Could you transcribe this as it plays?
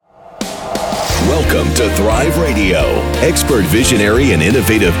Welcome to Thrive Radio, expert visionary and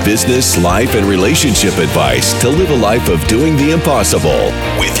innovative business, life, and relationship advice to live a life of doing the impossible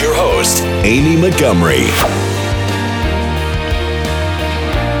with your host, Amy Montgomery.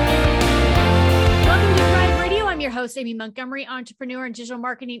 Welcome to Thrive Radio. I'm your host, Amy Montgomery, entrepreneur and digital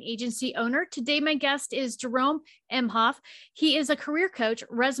marketing agency owner. Today, my guest is Jerome Emhoff. He is a career coach,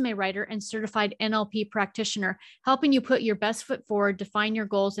 resume writer, and certified NLP practitioner, helping you put your best foot forward, define your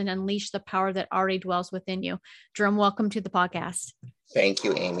goals, and unleash the power that already dwells within you. Jerome, welcome to the podcast. Thank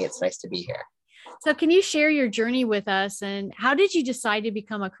you, Amy. It's nice to be here. So can you share your journey with us, and how did you decide to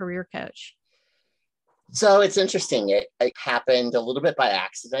become a career coach? So it's interesting. It happened a little bit by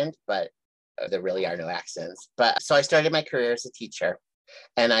accident, but there really are no accidents. But so I started my career as a teacher,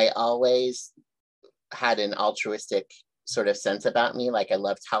 and I always had an altruistic sort of sense about me. Like I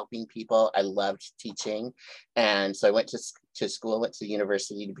loved helping people. I loved teaching. And so I went to school, went to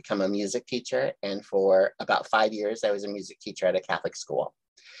university to become a music teacher. And for about 5 years, I was a music teacher at a Catholic school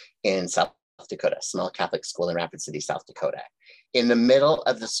in South Dakota, small Catholic school in Rapid City, South Dakota. In the middle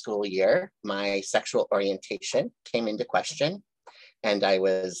of the school year, my sexual orientation came into question, and I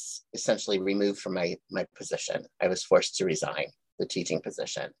was essentially removed from my position. I was forced to resign the teaching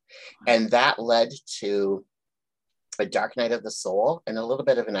position. And that led to a dark night of the soul and a little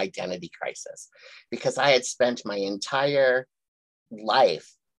bit of an identity crisis, because I had spent my entire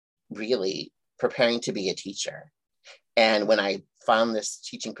life really preparing to be a teacher. And when I found this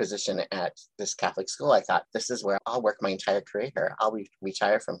teaching position at this Catholic school, I thought, this is where I'll work my entire career. I'll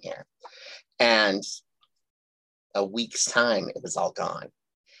retire from here. And a week's time, it was all gone.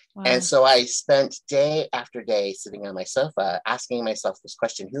 Wow. And so I spent day after day sitting on my sofa asking myself this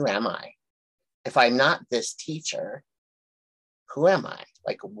question: who am I? If I'm not this teacher, who am I?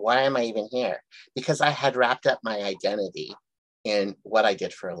 Like, why am I even here? Because I had wrapped up my identity in what I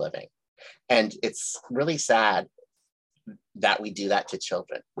did for a living. And it's really sad that we do that to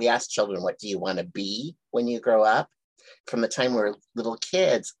children. We ask children, what do you want to be when you grow up? From the time we're little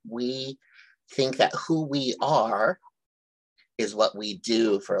kids, we think that who we are is what we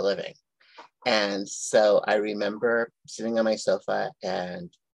do for a living. And so I remember sitting on my sofa and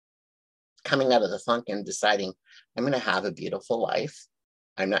coming out of the funk and deciding, I'm going to have a beautiful life.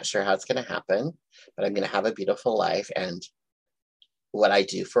 I'm not sure how it's going to happen, but I'm going to have a beautiful life. And what I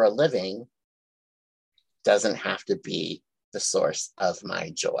do for a living doesn't have to be the source of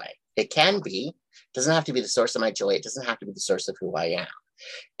my joy. It can be. It doesn't have to be the source of my joy. It doesn't have to be the source of who I am.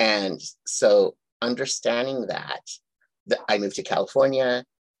 And so understanding that, I moved to California,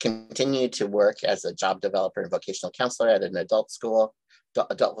 continued to work as a job developer and vocational counselor at an adult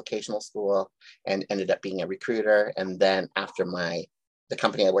vocational school, and ended up being a recruiter. And then after the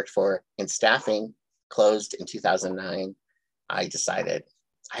company I worked for in staffing closed in 2009, I decided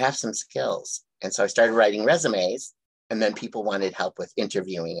I have some skills. And so I started writing resumes, and then people wanted help with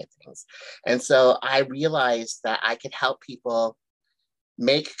interviewing and things. And so I realized that I could help people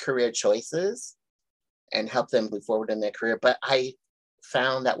make career choices and help them move forward in their career. But I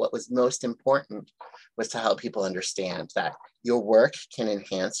found that what was most important was to help people understand that your work can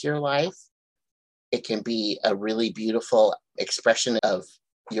enhance your life. It can be a really beautiful expression of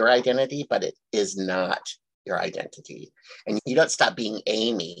your identity, but it is not your identity. And you don't stop being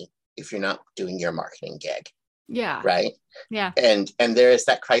Amy if you're not doing your marketing gig. Yeah. Right. Yeah. And there is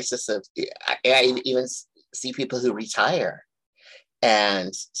that crisis of, I even see people who retire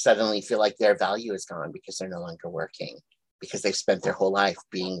and suddenly feel like their value is gone because they're no longer working, because they've spent their whole life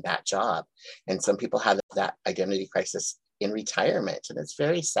being that job. And some people have that identity crisis in retirement, and it's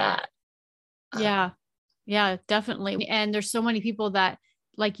very sad. Yeah, definitely. And there's so many people that,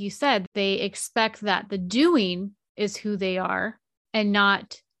 like you said, they expect that the doing is who they are and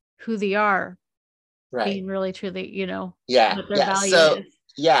not who they are. Right. Being really, truly, what their Yeah. value is.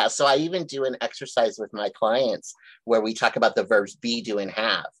 Yeah. So I even do an exercise with my clients where we talk about the verbs be, do, and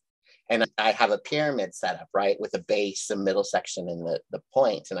have. And I have a pyramid set up, right, with a base, a middle section, and the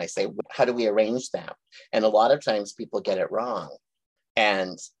point. And I say, how do we arrange them? And a lot of times people get it wrong.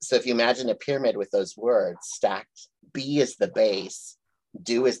 And so if you imagine a pyramid with those words stacked, be is the base,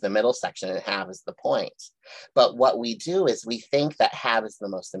 do is the middle section, and have is the point. But what we do is we think that have is the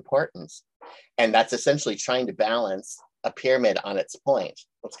most important. And that's essentially trying to balance a pyramid on its point.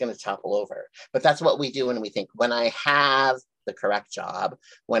 It's going to topple over. But that's what we do when we think, when I have the correct job,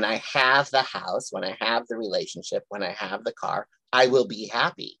 when I have the house, when I have the relationship, when I have the car, I will be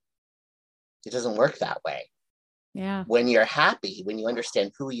happy. It doesn't work that way. Yeah. When you're happy, when you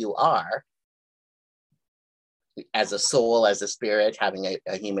understand who you are as a soul, as a spirit, having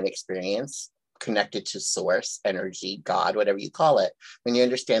a human experience, connected to source, energy, God, whatever you call it, when you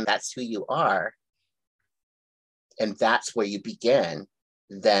understand that's who you are, And that's where you begin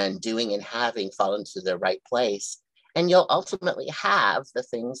then doing and having fall into the right place. And you'll ultimately have the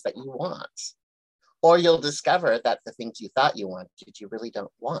things that you want. Or you'll discover that the things you thought you wanted, you really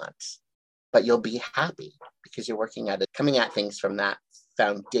don't want. But you'll be happy because you're working at it, coming at things from that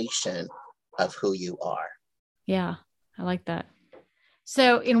foundation of who you are. Yeah, I like that.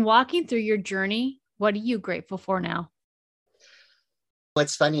 So in walking through your journey, what are you grateful for now?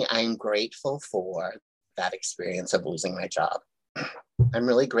 What's funny, I'm grateful for that experience of losing my job. I'm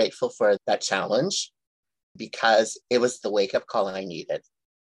really grateful for that challenge because it was the wake-up call I needed.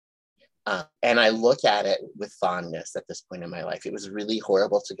 And I look at it with fondness at this point in my life. It was really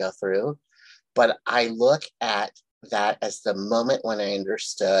horrible to go through, but I look at that as the moment when I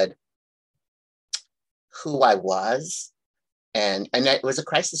understood who I was. And it was a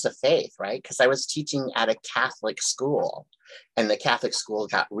crisis of faith, right? Because I was teaching at a Catholic school and the Catholic school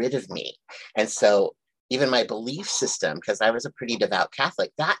got rid of me. And so even my belief system, because I was a pretty devout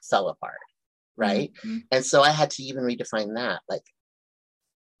Catholic, that fell apart, right? Mm-hmm. And so I had to even redefine that. Like,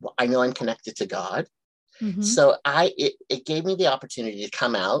 well, I know I'm connected to God. Mm-hmm. So it gave me the opportunity to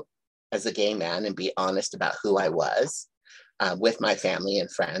come out as a gay man and be honest about who I was with my family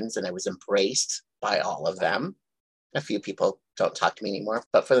and friends. And I was embraced by all of them. A few people don't talk to me anymore,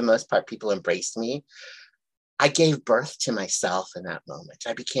 but for the most part, people embraced me. I gave birth to myself in that moment.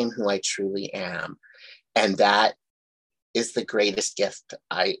 I became who I truly am. And that is the greatest gift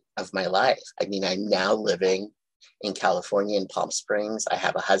of my life. I mean, I'm now living in California, in Palm Springs. I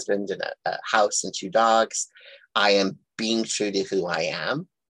have a husband and a house and 2 dogs. I am being true to who I am.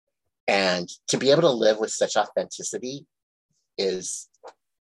 And to be able to live with such authenticity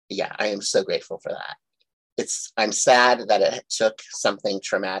I am so grateful for that. I'm sad that it took something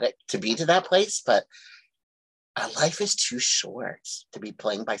traumatic to be to that place, but life is too short to be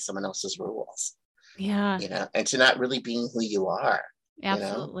playing by someone else's rules. Yeah. And to not really being who you are.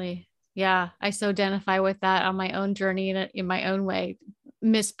 Absolutely. Yeah. I so identify with that on my own journey in my own way.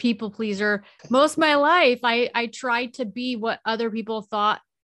 Miss People Pleaser. Most of my life, I tried to be what other people thought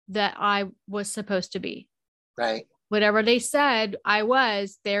that I was supposed to be. Right. Whatever they said, I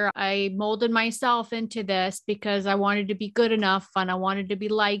was there. I molded myself into this because I wanted to be good enough and I wanted to be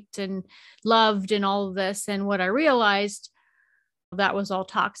liked and loved and all of this. And what I realized, that was all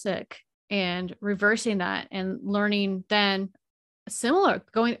toxic, and reversing that and learning then similar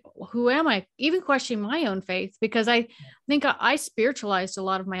going, who am I? Even questioning my own faith, because I think I spiritualized a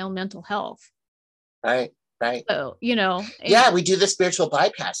lot of my own mental health. Right. So, yeah, we do the spiritual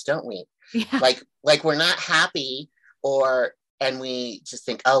bypass, don't we? Yeah. Like we're not happy and we just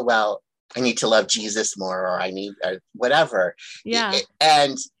think, oh, well, I need to love Jesus more, or I need whatever. Yeah.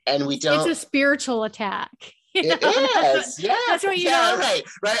 And we don't. It's a spiritual attack. It is. Yeah. That's what you know. Right.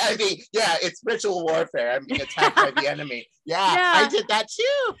 I mean, yeah, it's ritual warfare. I'm being attacked by the enemy. Yeah, I did that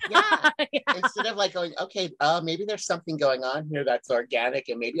too. Yeah. Instead of like going, okay, maybe there's something going on here that's organic,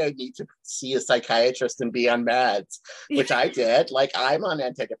 and maybe I need to see a psychiatrist and be on meds, which I did. Like, I'm on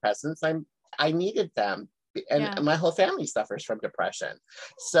antidepressants. I needed them. And my whole family suffers from depression.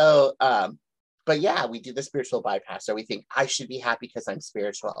 So, but yeah, we do the spiritual bypass. So we think I should be happy because I'm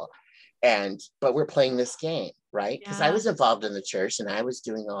spiritual. But we're playing this game, right? Because I was involved in the church and I was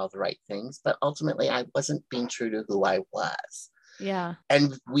doing all the right things, but ultimately I wasn't being true to who I was. Yeah.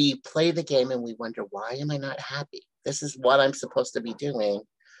 And we play the game and we wonder, why am I not happy? This is what I'm supposed to be doing.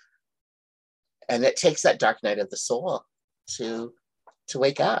 And it takes that dark night of the soul to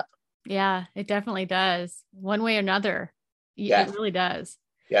wake up. Yeah, it definitely does. One way or another. Yeah. It really does.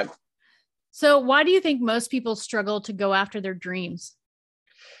 Yeah. So why do you think most people struggle to go after their dreams?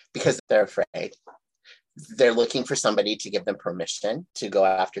 Because they're afraid. They're looking for somebody to give them permission to go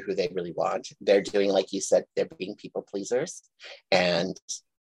after who they really want. They're doing, like you said, they're being people pleasers and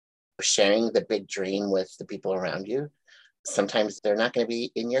sharing the big dream with the people around you. Sometimes they're not going to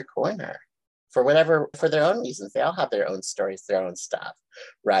be in your corner for their own reasons. They all have their own stories, their own stuff,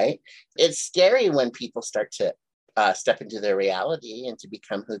 right? It's scary when people start to step into their reality and to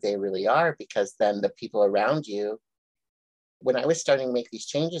become who they really are, because then the people around you, when I was starting to make these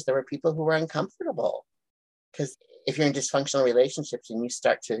changes, there were people who were uncomfortable, because if you're in dysfunctional relationships and you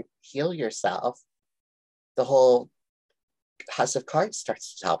start to heal yourself, the whole house of cards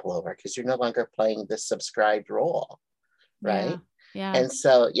starts to topple over because you're no longer playing this subscribed role, right? Yeah. And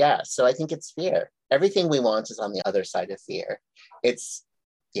so, so I think it's fear. Everything we want is on the other side of fear.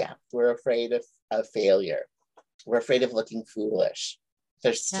 We're afraid of failure. We're afraid of looking foolish.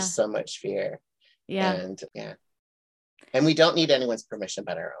 There's just so much fear. Yeah. And we don't need anyone's permission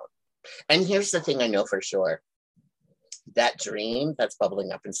but our own. And here's the thing I know for sure. That dream that's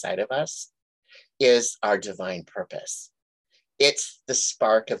bubbling up inside of us, is our divine purpose. It's the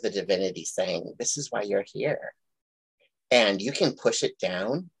spark of the divinity saying, this is why you're here. And you can push it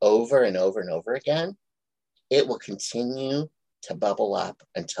down over and over and over again. It will continue to bubble up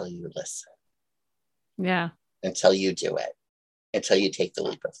until you listen. Yeah. Until you do it. Until you take the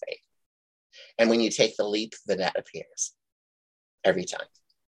leap of faith. And when you take the leap, the net appears every time.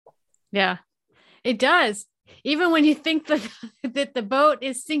 Yeah, it does. Even when you think that, that the boat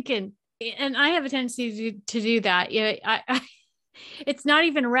is sinking. And I have a tendency to do that. Yeah, it's not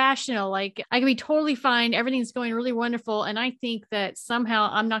even rational. Like I can be totally fine. Everything's going really wonderful. And I think that somehow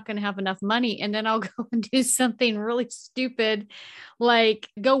I'm not going to have enough money. And then I'll go and do something really stupid, like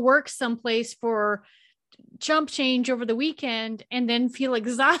go work someplace for chump change over the weekend and then feel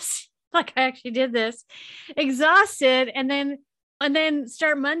exhausted. Like I actually did this, exhausted. And then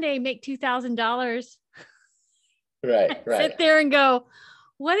start Monday, make $2,000. Right. Sit there and go,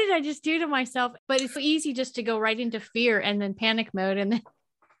 what did I just do to myself? But it's so easy just to go right into fear and then panic mode.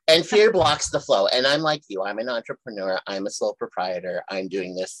 And fear blocks the flow. And I'm like you, I'm an entrepreneur. I'm a sole proprietor. I'm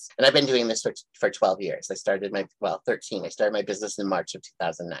doing this. And I've been doing this for 12 years. 13. I started my business in March of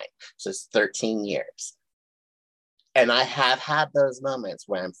 2009. So it's 13 years. And I have had those moments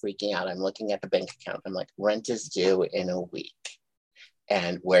where I'm freaking out. I'm looking at the bank account. I'm like, rent is due in a week.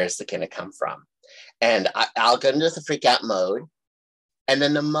 And where's it going to come from? And I'll go into the freak out mode. And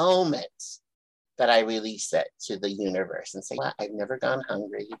then the moment that I release it to the universe and say, well, I've never gone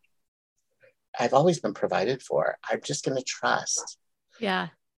hungry. I've always been provided for. I'm just going to trust. Yeah.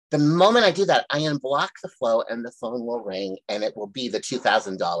 The moment I do that, I unblock the flow and the phone will ring and it will be the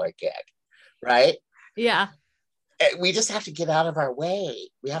 $2,000 gig. Right? Yeah. We just have to get out of our way.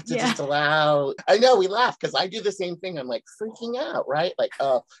 We have to just allow. I know we laugh because I do the same thing. I'm like freaking out, right? Like,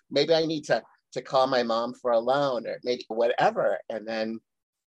 oh, maybe I need to call my mom for a loan or maybe whatever. And then,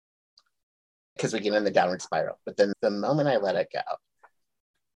 because we get in the downward spiral. But then the moment I let it go,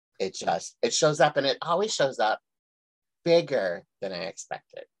 it shows up, and it always shows up bigger than I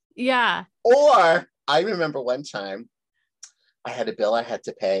expected. Yeah. Or I remember one time I had a bill I had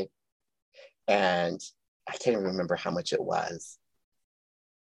to pay, and I can't even remember how much it was.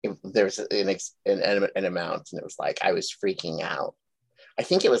 There was an amount, and it was like I was freaking out. I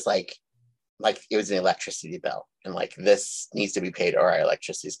think it was like it was an electricity bill, and like this needs to be paid or our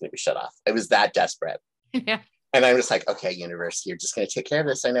electricity is going to be shut off. It was that desperate. Yeah. And I'm just like, okay, universe, you're just going to take care of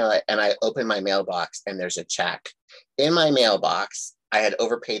this. I know it. And I open my mailbox, and there's a check in my mailbox. I had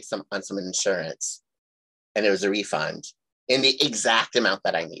overpaid on some insurance, and it was a refund in the exact amount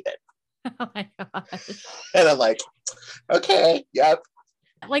that I needed. Oh my God. And I'm like, okay, yep.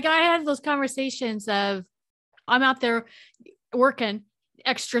 Like I had those conversations of I'm out there working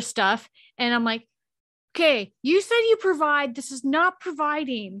extra stuff. And I'm like, okay, you said you provide, this is not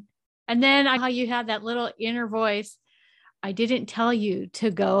providing. And then how you have that little inner voice. I didn't tell you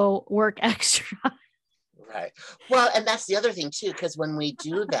to go work extra. Right. Well, and that's the other thing too, because when we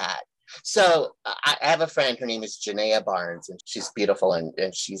do that, so I have a friend, her name is Janaea Barnes, and she's beautiful,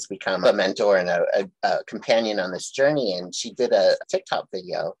 and she's become a mentor and a companion on this journey. And she did a TikTok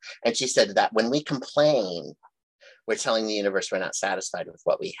video, and she said that when we complain, we're telling the universe we're not satisfied with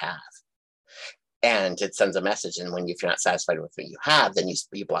what we have. And it sends a message. And if you're not satisfied with what you have, then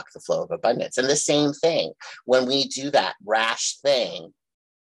you block the flow of abundance. And the same thing, when we do that rash thing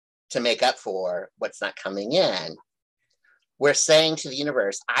to make up for what's not coming in, we're saying to the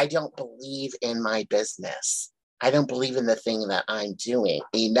universe, I don't believe in my business. I don't believe in the thing that I'm doing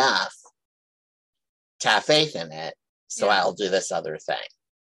enough to have faith in it. So I'll do this other thing.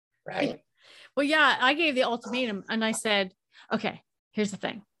 Right. Well, yeah, I gave the ultimatum and I said, okay, here's the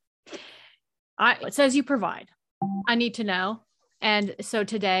thing. It says you provide. I need to know. And so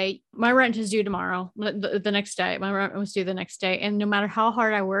today, my rent is due tomorrow, the next day. My rent was due the next day. And no matter how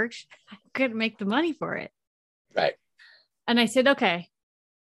hard I worked, I couldn't make the money for it. Right. And I said, okay,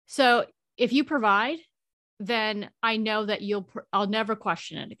 so if you provide, then I know that I'll never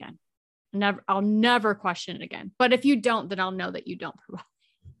question it again. I'll never question it again. But if you don't, then I'll know that you don't provide.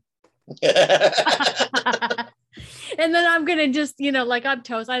 And then I'm going to just, like I'm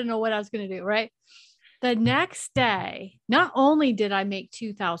toast. I don't know what I was going to do. Right. The next day, not only did I make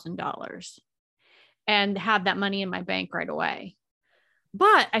 $2,000 and have that money in my bank right away,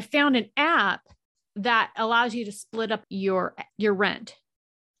 but I found an app that allows you to split up your rent.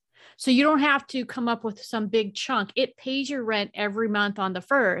 So you don't have to come up with some big chunk. It pays your rent every month on the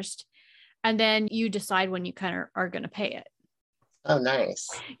 1st. And then you decide when you kind of are going to pay it. Oh, nice.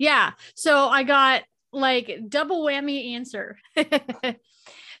 Yeah. So I got like double whammy answer.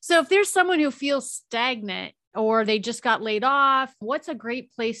 So if there's someone who feels stagnant or they just got laid off? What's a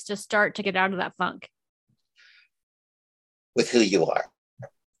great place to start to get out of that funk? With who you are.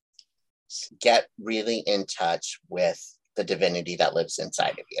 Get really in touch with the divinity that lives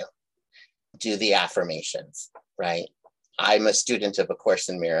inside of you. Do the affirmations, right? I'm a student of A Course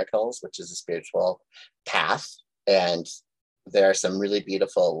in Miracles, which is a spiritual path. And there are some really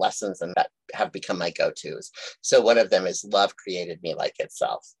beautiful lessons and that have become my go-tos. So one of them is love created me like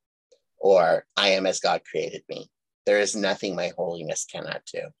itself, or I am as God created me. There is nothing my holiness cannot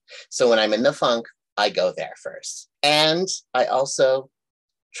do. So when I'm in the funk, I go there first. And I also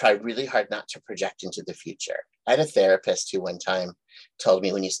try really hard not to project into the future. I had a therapist who one time told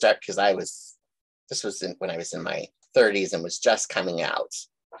me when you start, because this was when I was in my 30s and was just coming out,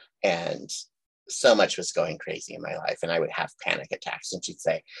 and so much was going crazy in my life, and I would have panic attacks. And she'd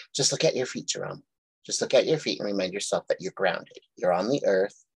say, just look at your feet, Jerome. Just look at your feet and remind yourself that you're grounded. You're on the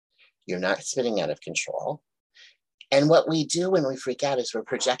earth. You're not spinning out of control. And what we do when we freak out is we're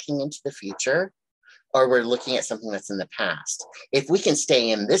projecting into the future, or we're looking at something that's in the past. If we can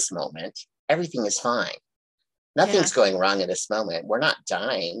stay in this moment, everything is fine. Nothing's going wrong in this moment. We're not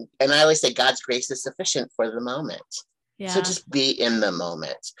dying. And I always say God's grace is sufficient for the moment. Yeah. So just be in the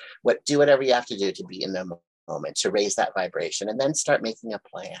moment. Do whatever you have to do to be in the moment, to raise that vibration, and then start making a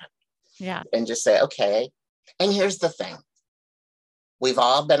plan. Yeah. And just say, okay. And here's the thing. We've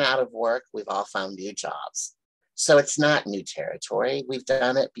all been out of work. We've all found new jobs. So it's not new territory. We've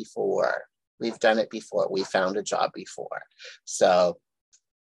done it before. We found a job before. So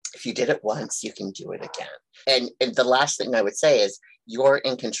if you did it once, you can do it again. And the last thing I would say is you're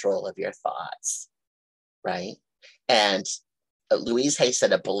in control of your thoughts, right? And Louise Hay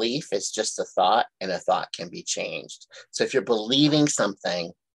said a belief is just a thought, and a thought can be changed. So if you're believing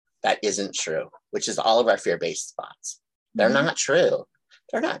something that isn't true, which is all of our fear-based thoughts, they're not true.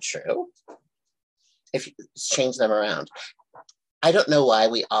 They're not true. If you change them around. I don't know why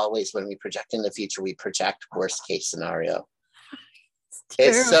we always, when we project in the future, we project worst case scenario.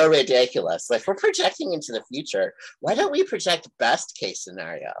 It's so ridiculous. Like, we're projecting into the future. Why don't we project best case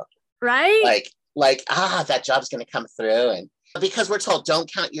scenario? Right? That job's going to come through. And because we're told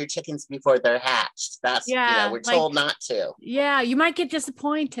don't count your chickens before they're hatched. That's, we're told not to. Yeah. You might get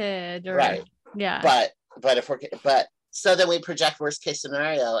disappointed. Right. Yeah. But so then we project worst case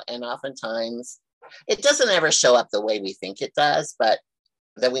scenario. And oftentimes it doesn't ever show up the way we think it does. But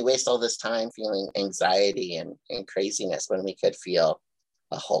then we waste all this time feeling anxiety and craziness when we could feel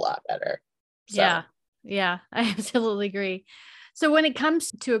a whole lot better. So. Yeah, I absolutely agree. So when it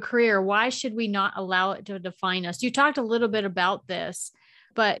comes to a career, why should we not allow it to define us? You talked a little bit about this,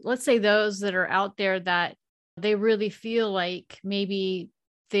 but let's say those that are out there that they really feel like maybe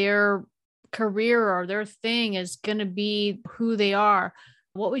their career or their thing is going to be who they are.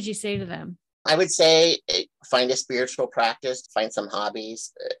 What would you say to them? I would say find a spiritual practice, find some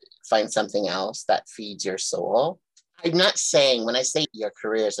hobbies, find something else that feeds your soul. I'm not saying, when I say your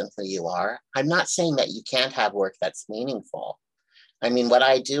career isn't who you are, I'm not saying that you can't have work that's meaningful. I mean, what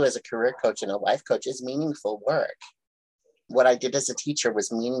I do as a career coach and a life coach is meaningful work. What I did as a teacher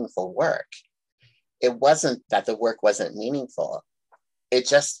was meaningful work. It wasn't that the work wasn't meaningful. It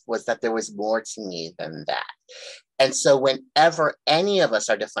just was that there was more to me than that. And so whenever any of us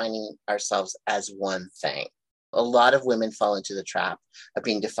are defining ourselves as one thing, a lot of women fall into the trap of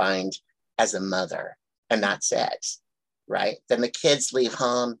being defined as a mother, and that's it, right? Then the kids leave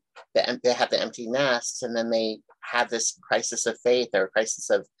home, they have the empty nest, and then they have this crisis of faith or a crisis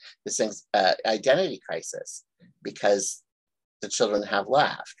of this identity crisis because the children have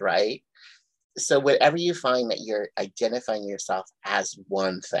left, right? So whatever you find that you're identifying yourself as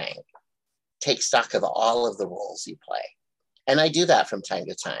one thing, take stock of all of the roles you play. And I do that from time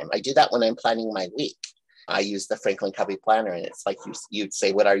to time. I do that when I'm planning my week. I use the Franklin Covey planner, and it's like you'd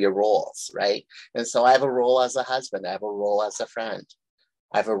say, what are your roles, right? And so I have a role as a husband. I have a role as a friend.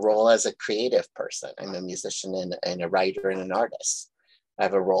 I have a role as a creative person. I'm a musician and a writer and an artist. I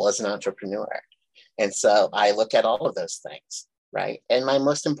have a role as an entrepreneur. And so I look at all of those things, right? And my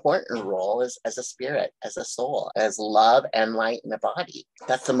most important role is as a spirit, as a soul, as love and light in a body.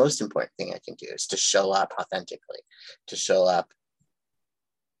 That's the most important thing I can do, is to show up authentically, to show up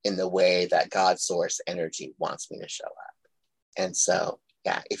in the way that God's source energy wants me to show up. And so,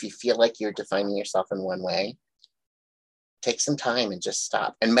 yeah, if you feel like you're defining yourself in one way, take some time and just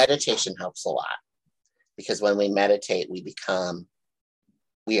stop. And meditation helps a lot, because when we meditate, we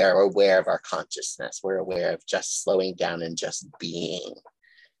are aware of our consciousness. We're aware of just slowing down and just being.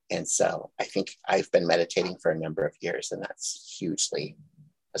 And so I think I've been meditating for a number of years, and that's it's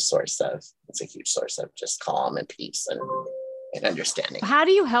a huge source of just calm and peace and understanding. How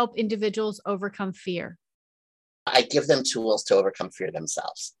do you help individuals overcome fear? I give them tools to overcome fear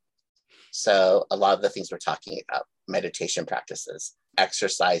themselves. So a lot of the things we're talking about, meditation practices,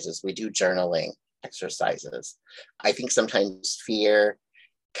 exercises, we do journaling exercises. I think sometimes fear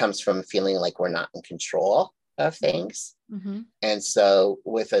comes from feeling like we're not in control of things. Mm-hmm. And so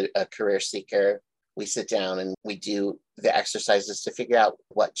with a career seeker, we sit down and we do the exercises to figure out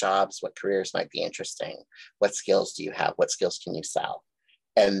what jobs, what careers might be interesting. What skills do you have? What skills can you sell?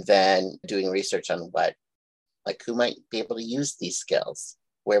 And then doing research on who might be able to use these skills?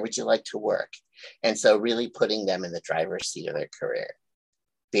 Where would you like to work? And so really putting them in the driver's seat of their career,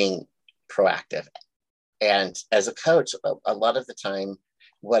 being proactive. And as a coach, a lot of the time,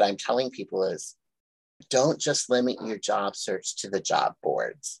 what I'm telling people is don't just limit your job search to the job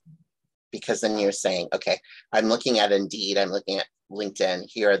boards, because then you're saying, okay, I'm looking at Indeed, I'm looking at LinkedIn.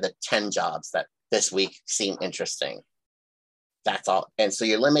 Here are the 10 jobs that this week seem interesting. That's all. And so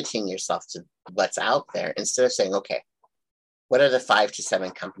you're limiting yourself to what's out there instead of saying, okay, what are the 5 to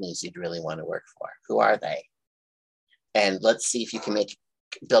 7 companies you'd really want to work for? Who are they? And let's see if you can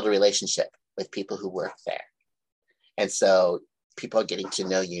build a relationship with people who work there. And so people are getting to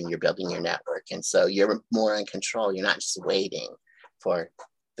know you and you're building your network. And so you're more in control. You're not just waiting for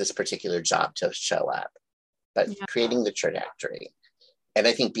this particular job to show up, but creating the trajectory. And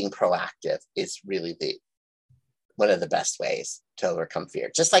I think being proactive is really one of the best ways to overcome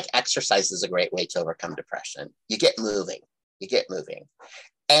fear. Just like exercise is a great way to overcome depression. You get moving.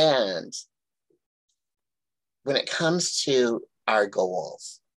 And when it comes to our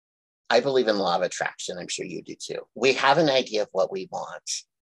goals, I believe in law of attraction. I'm sure you do too. We have an idea of what we want,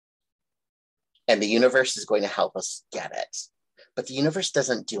 and the universe is going to help us get it. But the universe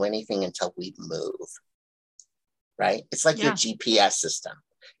doesn't do anything until we move, right? It's like your GPS system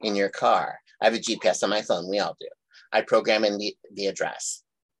in your car. I have a GPS on my phone. We all do. I program in the address.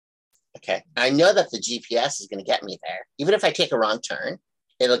 Okay. I know that the GPS is going to get me there. Even if I take a wrong turn,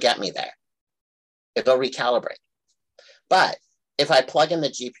 it'll get me there. It'll recalibrate. But if I plug in the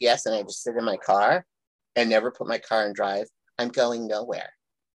GPS and I just sit in my car and never put my car in drive, I'm going nowhere.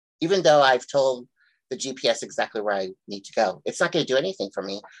 Even though I've told the GPS exactly where I need to go, it's not going to do anything for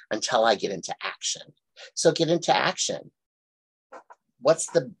me until I get into action. So get into action. What's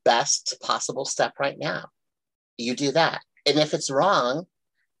the best possible step right now? You do that. And if it's wrong,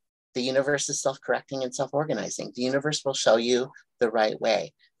 the universe is self-correcting and self-organizing. The universe will show you the right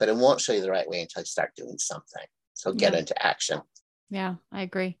way, but it won't show you the right way until you start doing something. So get into action. Yeah, I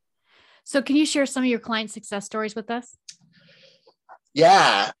agree. So can you share some of your client success stories with us?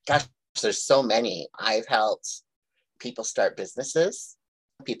 Yeah, gosh, there's so many. I've helped people start businesses,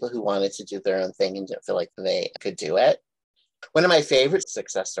 people who wanted to do their own thing and didn't feel like they could do it. One of my favorite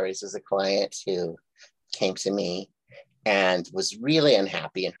success stories is a client who came to me and was really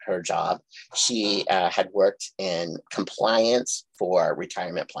unhappy in her job. She had worked in compliance for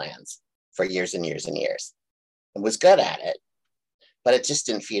retirement plans for years and years and years and was good at it, but it just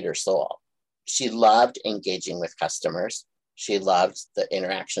didn't feed her soul. She loved engaging with customers. She loved the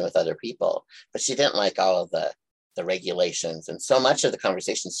interaction with other people, but she didn't like all of the regulations. And so much of the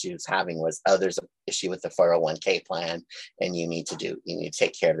conversations she was having was, oh, there's an issue with the 401k plan and you need to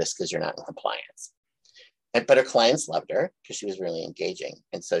take care of this because you're not in compliance. But her clients loved her because she was really engaging.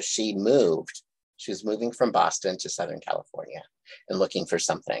 And so she was moving from Boston to Southern California and looking for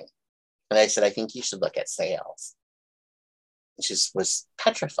something. And I said, I think you should look at sales. And she was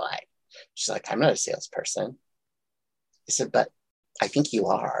petrified. She's like, I'm not a salesperson. I said, but I think you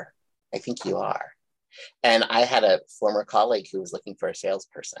are. I think you are. And I had a former colleague who was looking for a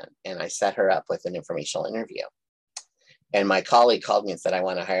salesperson, and I set her up with an informational interview. And my colleague called me and said, I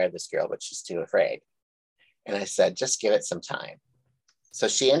want to hire this girl, but she's too afraid. And I said, just give it some time. So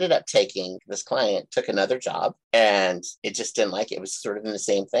she ended up this client took another job, and it just didn't like it. It was sort of in the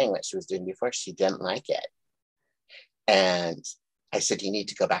same thing that she was doing before. She didn't like it. And I said, you need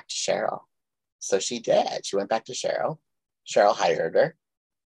to go back to Cheryl. So she did. She went back to Cheryl. Cheryl hired her.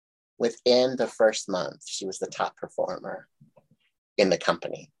 Within the first month, she was the top performer in the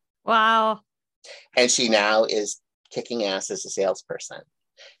company. Wow. And she now is kicking ass as a salesperson.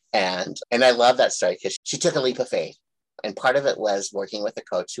 And I love that story because she took a leap of faith. And part of it was working with a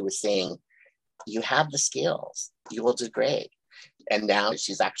coach who was saying, you have the skills, you will do great. And now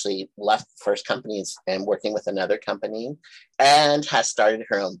she's actually left the first company and working with another company and has started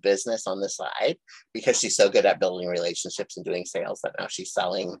her own business on the side because she's so good at building relationships and doing sales that now she's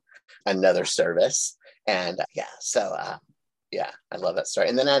selling another service. And I love that story.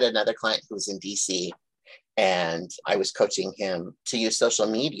 And then I had another client who was in DC, and I was coaching him to use social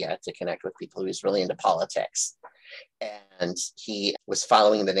media to connect with people. He was really into politics. And he was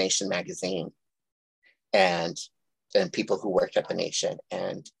following The Nation magazine. and people who worked at the Nation.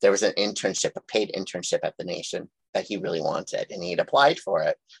 And there was an internship, a paid internship at the Nation that he really wanted. And he'd applied for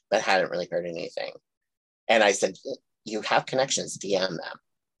it, but hadn't really heard anything. And I said, you have connections, DM them.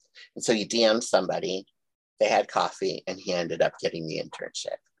 And so you DM somebody, they had coffee, and he ended up getting the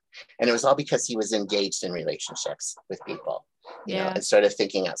internship. And it was all because he was engaged in relationships with people, you know, and sort of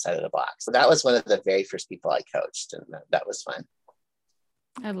thinking outside of the box. So that was one of the very first people I coached, and that was fun.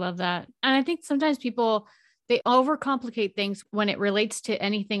 I love that. And I think sometimes people, they overcomplicate things when it relates to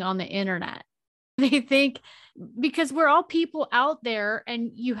anything on the internet. They think because we're all people out there,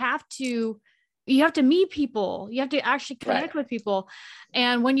 and you have to meet people. You have to actually connect with people.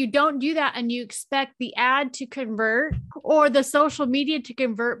 And when you don't do that, and you expect the ad to convert or the social media to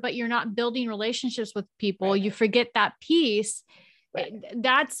convert, but you're not building relationships with people, you forget that piece.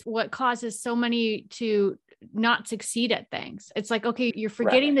 That's what causes so many to not succeed at things. It's like, okay, you're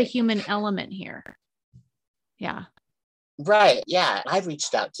forgetting the human element here. Yeah. Right. Yeah. I've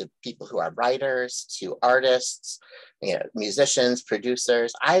reached out to people who are writers, to artists, you know, musicians,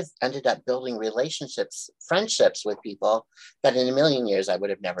 producers. I've ended up building relationships, friendships with people that in a million years I would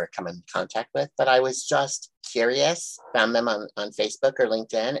have never come in contact with. But I was just curious, found them on Facebook or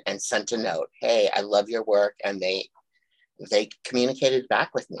LinkedIn, and sent a note. Hey, I love your work. And they communicated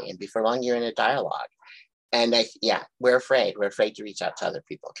back with me. And before long, you're in a dialogue. And we're afraid. We're afraid to reach out to other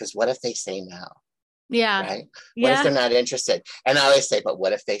people, because what if they say no? Yeah. Right. What if they're not interested? And I always say, but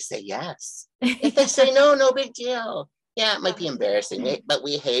what if they say yes? If they say no, no big deal. Yeah, it might be embarrassing, but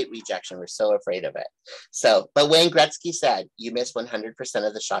we hate rejection. We're so afraid of it. So, but Wayne Gretzky said, you miss 100%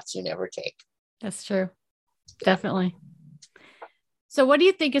 of the shots you never take. That's true. Definitely. So what do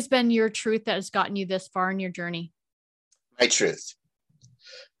you think has been your truth that has gotten you this far in your journey? My truth.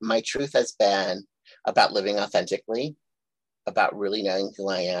 My truth has been about living authentically, about really knowing who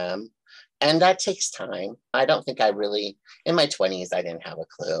I am. And that takes time. I don't think in my 20s, I didn't have a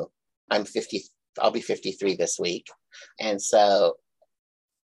clue. I'm 50, I'll be 53 this week. And so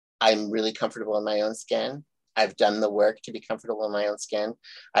I'm really comfortable in my own skin. I've done the work to be comfortable in my own skin.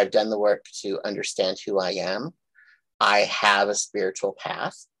 I've done the work to understand who I am. I have a spiritual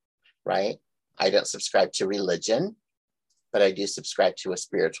path, right? I don't subscribe to religion, but I do subscribe to a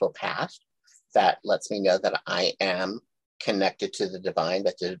spiritual path that lets me know that I am connected to the divine,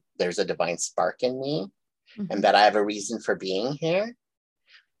 that there's a divine spark in me, and that I have a reason for being here.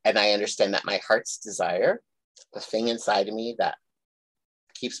 And I understand that my heart's desire, the thing inside of me that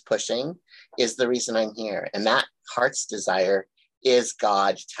keeps pushing, is the reason I'm here. And that heart's desire is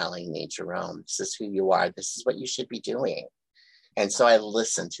God telling me, Jerome, this is who you are. This is what you should be doing. And so I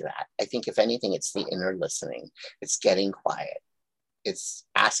listen to that. I think if anything, it's the inner listening. It's getting quiet. It's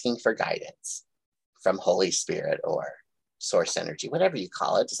asking for guidance from Holy Spirit or source energy, whatever you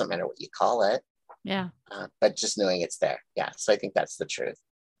call it. Doesn't matter what you call it. Yeah. But just knowing it's there. Yeah. So I think that's the truth.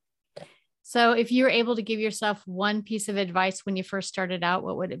 So if you were able to give yourself one piece of advice when you first started out,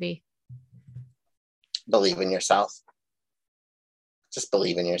 what would it be? Believe in yourself. Just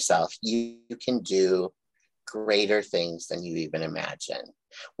believe in yourself. You can do greater things than you even imagine.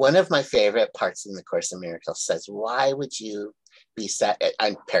 One of my favorite parts in the Course in Miracles says, why would you be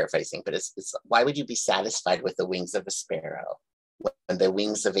I'm paraphrasing, but it's why would you be satisfied with the wings of a sparrow when the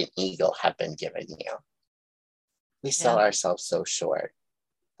wings of an eagle have been given you? We sell ourselves so short.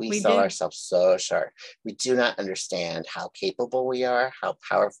 We sell ourselves so short. We do not understand how capable we are, how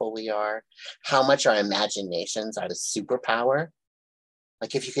powerful we are, how much our imaginations are the superpower.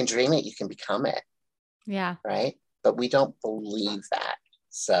 Like if you can dream it, you can become it. Yeah. Right. But we don't believe that.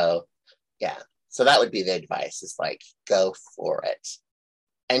 So yeah. So that would be the advice, is like, go for it.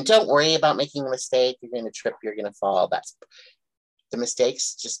 And don't worry about making a mistake. You're going to trip, you're going to fall. That's the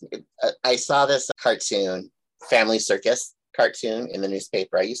mistakes. I saw this cartoon, Family Circus cartoon in the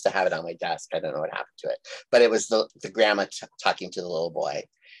newspaper. I used to have it on my desk. I don't know what happened to it, but it was the grandma talking to the little boy.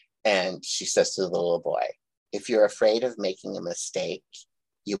 And she says to the little boy, if you're afraid of making a mistake,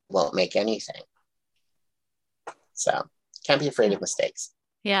 you won't make anything. So can't be afraid of mistakes.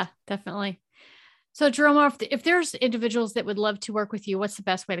 Yeah, definitely. So Jerome, if there's individuals that would love to work with you, what's the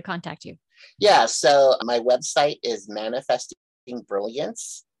best way to contact you? Yeah, so my website is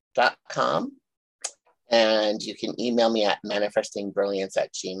manifestingbrilliance.com. And you can email me at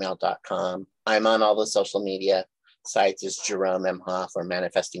manifestingbrilliance@gmail.com. I'm on all the social media sites as Jerome M. Hoff or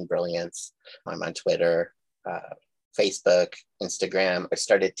Manifesting Brilliance. I'm on Twitter, Facebook, Instagram. I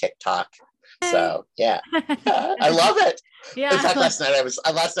started TikTok. So yeah, I love it. Yeah. In fact, last night I was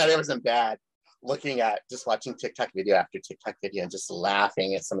in bed looking at, just watching TikTok video after TikTok video and just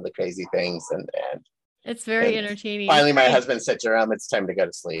laughing at some of the crazy things. And It's very And entertaining. finally, my husband said, Jerome, it's time to go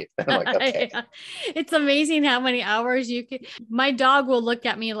to sleep. I'm like, okay. Yeah. It's amazing how many hours you can. My dog will look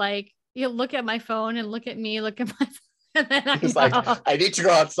at me like, he'll look at my phone and look at me, look at my and then He's like, I need to go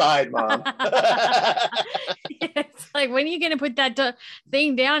outside, Mom. It's like, when are you going to put that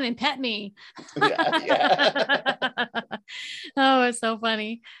thing down and pet me? Yeah. Oh, it's so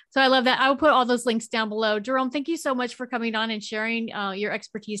funny. So I love that. I will put all those links down below. Jerome, thank you so much for coming on and sharing your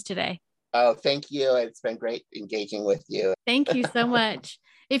expertise today. Oh, thank you. It's been great engaging with you. Thank you so much.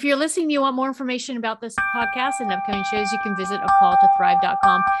 If you're listening, you want more information about this podcast and upcoming shows, you can visit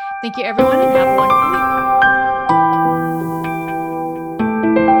acalltothrive.com. Thank you, everyone, and have a wonderful week.